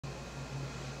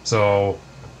So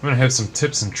I'm gonna have some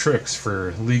tips and tricks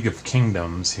for League of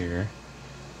Kingdoms here.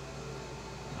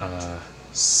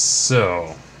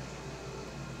 So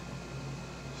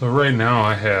right now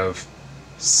I have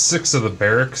 6 of the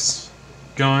barracks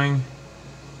going,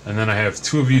 and then I have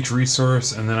 2 of each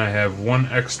resource, and then I have 1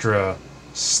 extra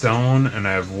stone, and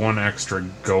I have 1 extra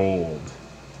gold.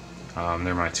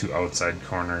 They're my 2 outside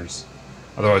corners.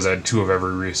 Otherwise I had 2 of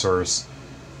every resource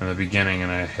in the beginning,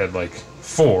 and I had like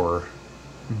 4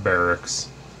 barracks.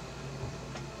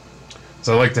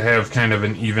 So I like to have kind of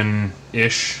an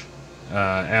even-ish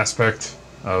aspect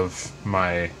of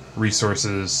my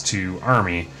resources to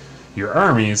army. Your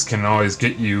armies can always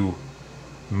get you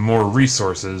more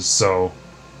resources, so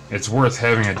it's worth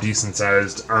having a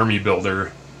decent-sized army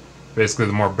builder. Basically,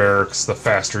 the more barracks, the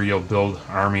faster you'll build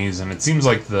armies, and it seems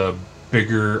like the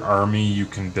bigger army you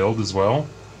can build as well.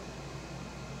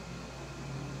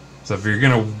 So if you're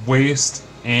gonna waste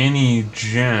any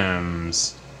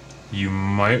gems, you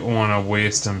might want to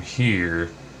waste them here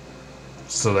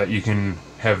so that you can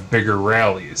have bigger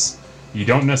rallies. You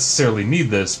don't necessarily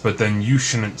need this, but then you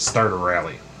shouldn't start a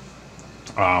rally.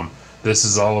 This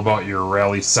is all about your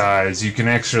rally size. You can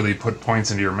actually put points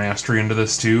into your mastery into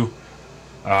this too.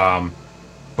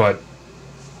 But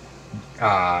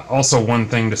also one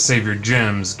thing to save your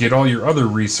gems, get all your other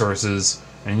resources,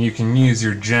 and you can use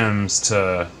your gems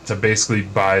to basically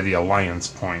buy the alliance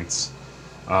points.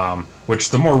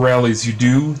 Which the more rallies you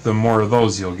do, the more of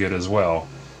those you'll get as well.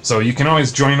 So you can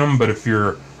always join them, but if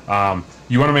you're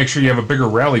you want to make sure you have a bigger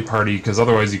rally party, because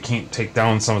otherwise you can't take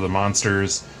down some of the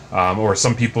monsters, or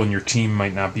some people in your team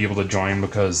might not be able to join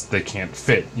because they can't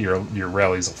fit. Your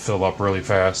rallies will fill up really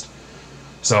fast.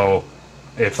 So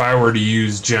if I were to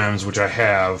use gems, which I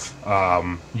have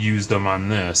used them on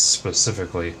this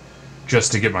specifically,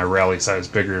 just to get my rally size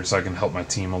bigger so I can help my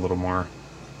team a little more.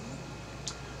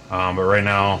 But right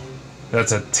now,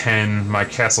 that's at 10. My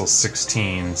castle's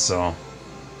 16, so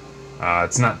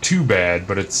it's not too bad.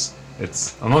 But it's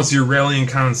unless you're rallying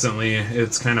constantly,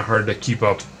 it's kind of hard to keep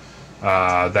up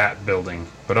that building.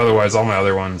 But otherwise, all my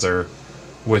other ones are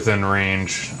within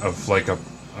range of like a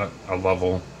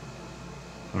level.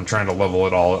 I'm trying to level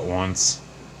it all at once.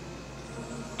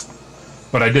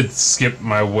 But I did skip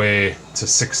my way to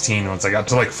 16 once I got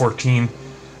to like 14.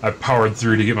 I powered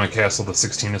through to get my castle to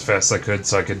 16 as fast as I could,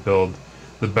 so I could build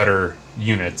the better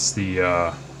units,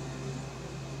 so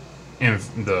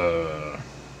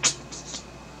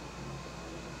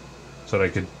that I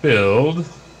could build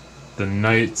the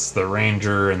knights, the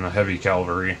ranger, and the heavy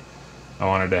cavalry. I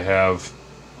wanted to have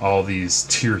all these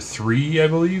tier 3, I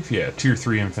believe. Yeah, tier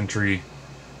 3 infantry.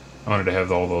 I wanted to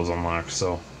have all those unlocked,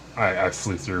 so I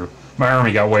flew through. My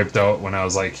army got wiped out when I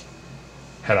was like,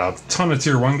 had a ton of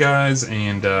tier 1 guys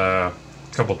and a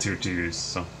couple tier 2s,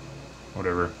 so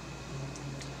whatever.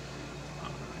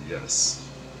 Yes.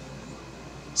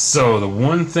 So the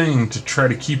one thing to try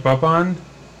to keep up on,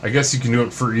 I guess you can do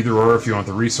it for either or if you want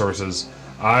the resources.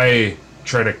 I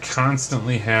try to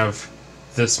constantly have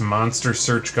this monster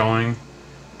search going,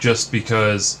 just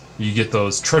because you get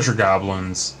those treasure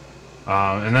goblins,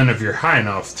 and then if you're high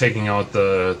enough, taking out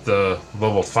the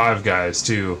level 5 guys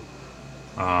too.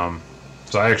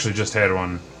 So I actually just had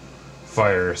one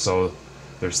fire, so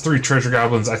there's 3 treasure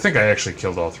goblins. I think I actually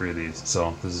killed all 3 of these,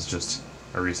 so this is just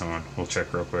a recent one. We'll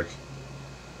check real quick.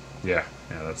 Yeah,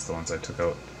 that's the ones I took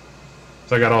out.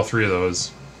 So I got all 3 of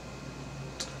those.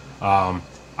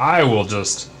 I will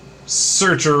just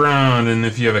search around, and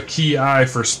if you have a key eye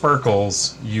for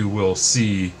sparkles, you will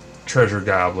see treasure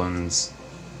goblins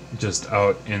just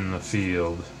out in the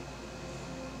field.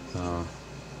 So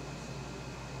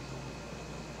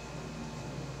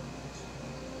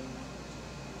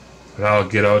but I'll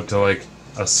get out to like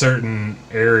a certain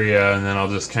area, and then I'll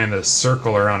just kind of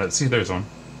circle around it. See, there's one.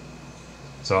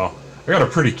 So I got a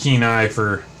pretty keen eye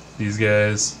for these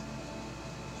guys.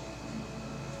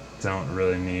 Don't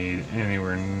really need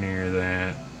anywhere near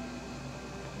that.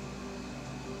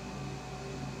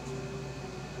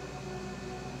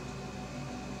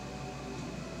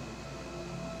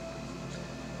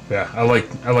 Yeah, I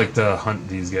like to hunt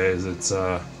these guys. It's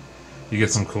you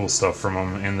get some cool stuff from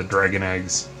them, and the dragon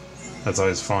eggs. That's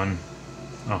always fun.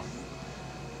 Oh,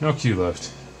 no queue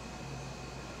left.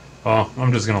 Oh,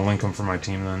 I'm just gonna link them for my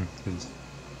team then, because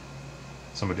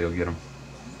somebody will get them.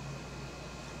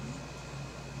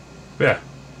 But yeah,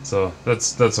 so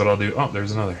that's what I'll do. Oh,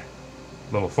 there's another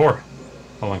level 4.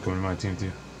 I'll link them to my team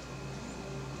too.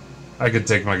 I could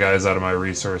take my guys out of my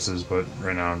resources, but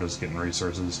right now I'm just getting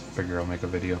resources. Figure I'll make a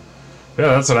video. But yeah,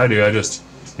 that's what I do. I just,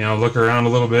 look around a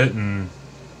little bit and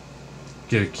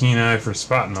get a keen eye for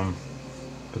spotting them.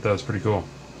 But that was pretty cool.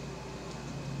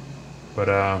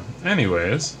 But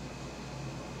anyways,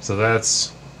 so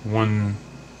that's one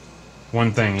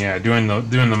thing. Yeah, doing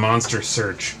the monster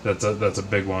search. That's a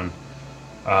big one.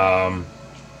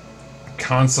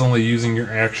 Constantly using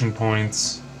your action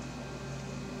points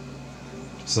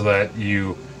so that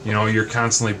you're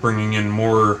constantly bringing in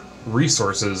more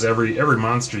resources every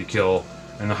monster you kill,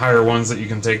 and the higher ones that you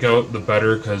can take out, the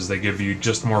better, because they give you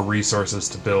just more resources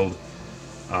to build.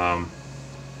 But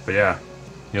yeah,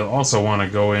 you'll also want to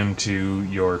go into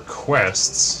your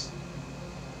quests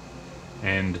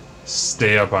and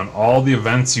stay up on all the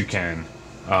events you can.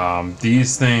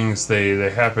 These things, they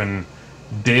happen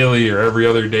daily or every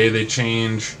other day. They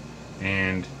change,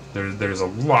 and there's a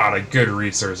lot of good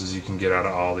resources you can get out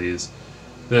of all these.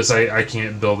 This, I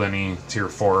can't build any tier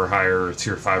 4 or higher, or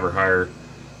tier 5 or higher,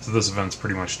 so this event's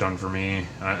pretty much done for me.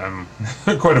 I'm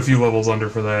quite a few levels under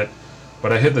for that,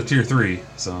 but I hit the tier 3,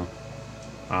 so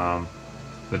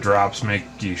the drops make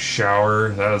you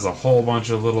shower. That is a whole bunch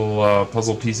of little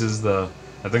puzzle pieces. I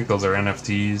think those are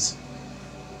NFTs.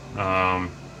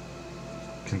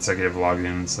 Consecutive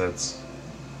logins, that's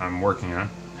I'm working on.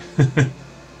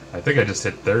 I think I just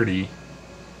hit 30.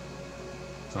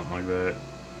 Something like that.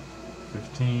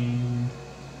 15.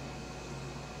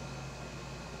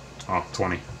 Oh,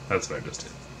 20. That's what I just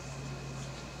hit.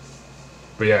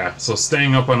 But yeah, so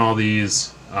staying up on all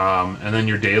these, and then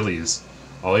your dailies.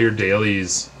 All your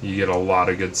dailies, you get a lot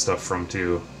of good stuff from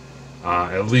too.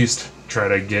 At least try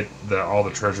to get all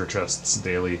the treasure chests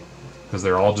daily, because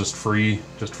they're all just free,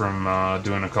 just from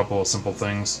doing a couple of simple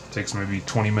things. It takes maybe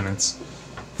 20 minutes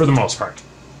for the most part.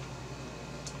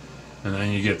 And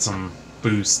then you get some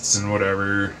boosts and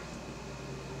whatever.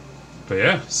 But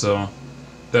yeah, so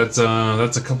that's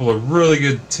a couple of really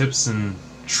good tips and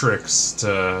tricks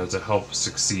to help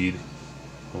succeed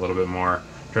a little bit more.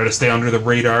 Try to stay under the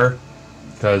radar,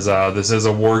 because this is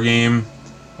a war game.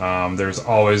 There's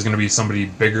always going to be somebody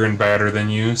bigger and badder than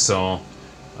you, so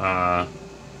try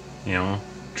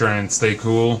and stay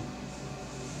cool.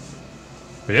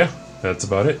 But yeah, that's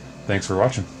about it. Thanks for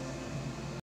watching.